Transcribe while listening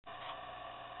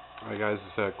Hi guys,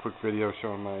 this is a quick video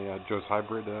showing my Joe's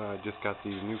Hybrid. I just got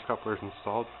the new couplers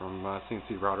installed from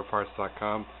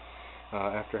CNCrouterparts.com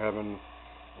after having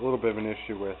a little bit of an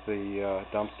issue with the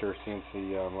dumpster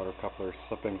CNC motor coupler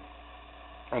slipping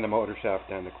on the motor shaft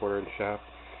and the quarter-inch shaft.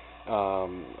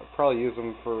 Probably used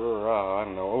them for, I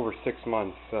don't know, over 6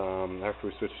 months after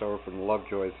we switched over from the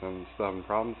Lovejoys and still having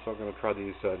problems. So I'm going to try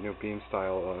these new beam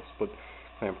style split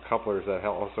clamp couplers that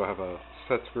also have a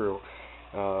set screw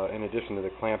in addition to the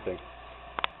clamping.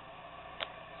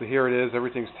 So here it is,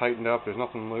 everything's tightened up, there's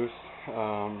nothing loose. We're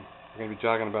going to be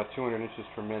jogging about 200 inches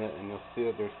per minute, and you'll see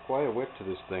that there's quite a whip to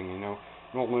this thing. You know,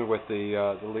 normally with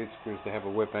the lead screws they have a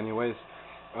whip anyways,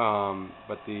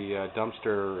 but the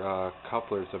dumpster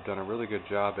couplers have done a really good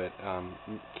job at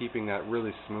keeping that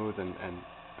really smooth and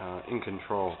in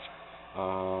control.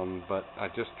 But I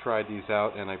just tried these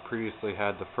out, and I previously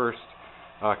had the first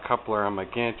coupler on my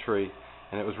gantry,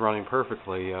 and it was running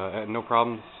perfectly, no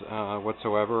problems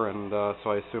whatsoever, and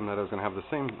so I assumed that I was going to have the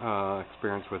same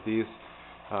experience with these.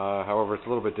 However, it's a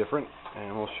little bit different,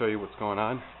 and we'll show you what's going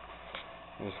on.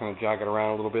 I'm just going to jog it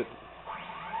around a little bit.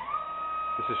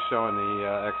 This is showing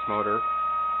the X motor,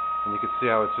 and you can see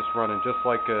how it's just running just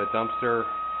like a dumpster,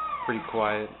 pretty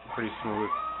quiet, pretty smooth.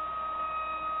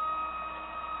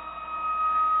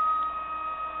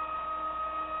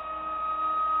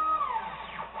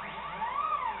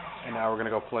 And now we're going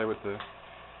to go play with the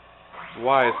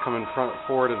Ys coming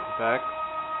forward and back.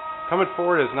 Coming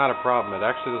forward is not a problem. It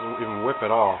actually doesn't even whip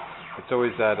at all. It's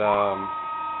always that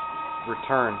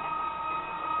return.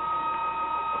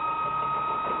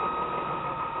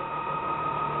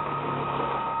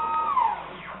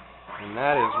 And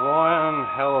that is one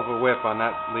hell of a whip on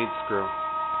that lead screw.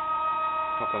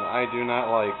 Something I do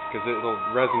not like, because it'll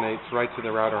resonate right to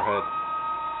the router head.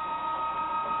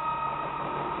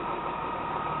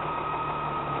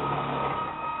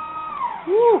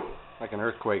 Woo! Like an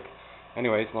earthquake.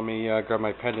 Anyways, let me grab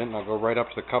my pendant and I'll go right up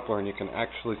to the coupler, and you can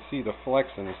actually see the flex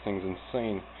in this thing's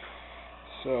insane.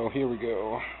 So here we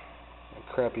go.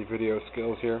 My crappy video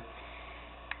skills here.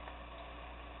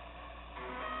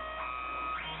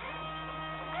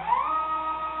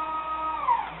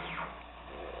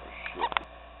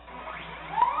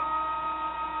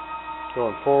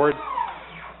 Going forward.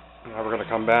 Now we're going to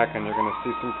come back and you're going to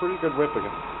see some pretty good whip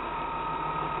again.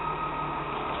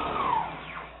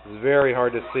 It's very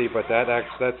hard to see, but that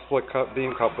split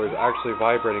beam coupler is actually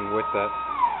vibrating with that.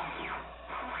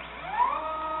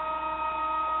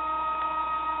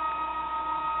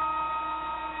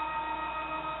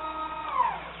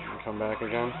 And come back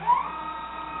again.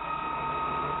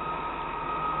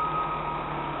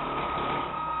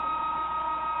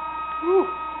 Woo!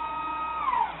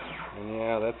 And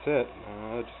yeah, that's it.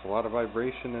 Just a lot of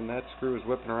vibration, and that screw is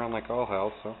whipping around like all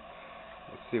hell. So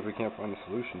let's see if we can't find a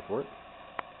solution for it.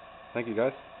 Thank you,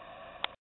 guys.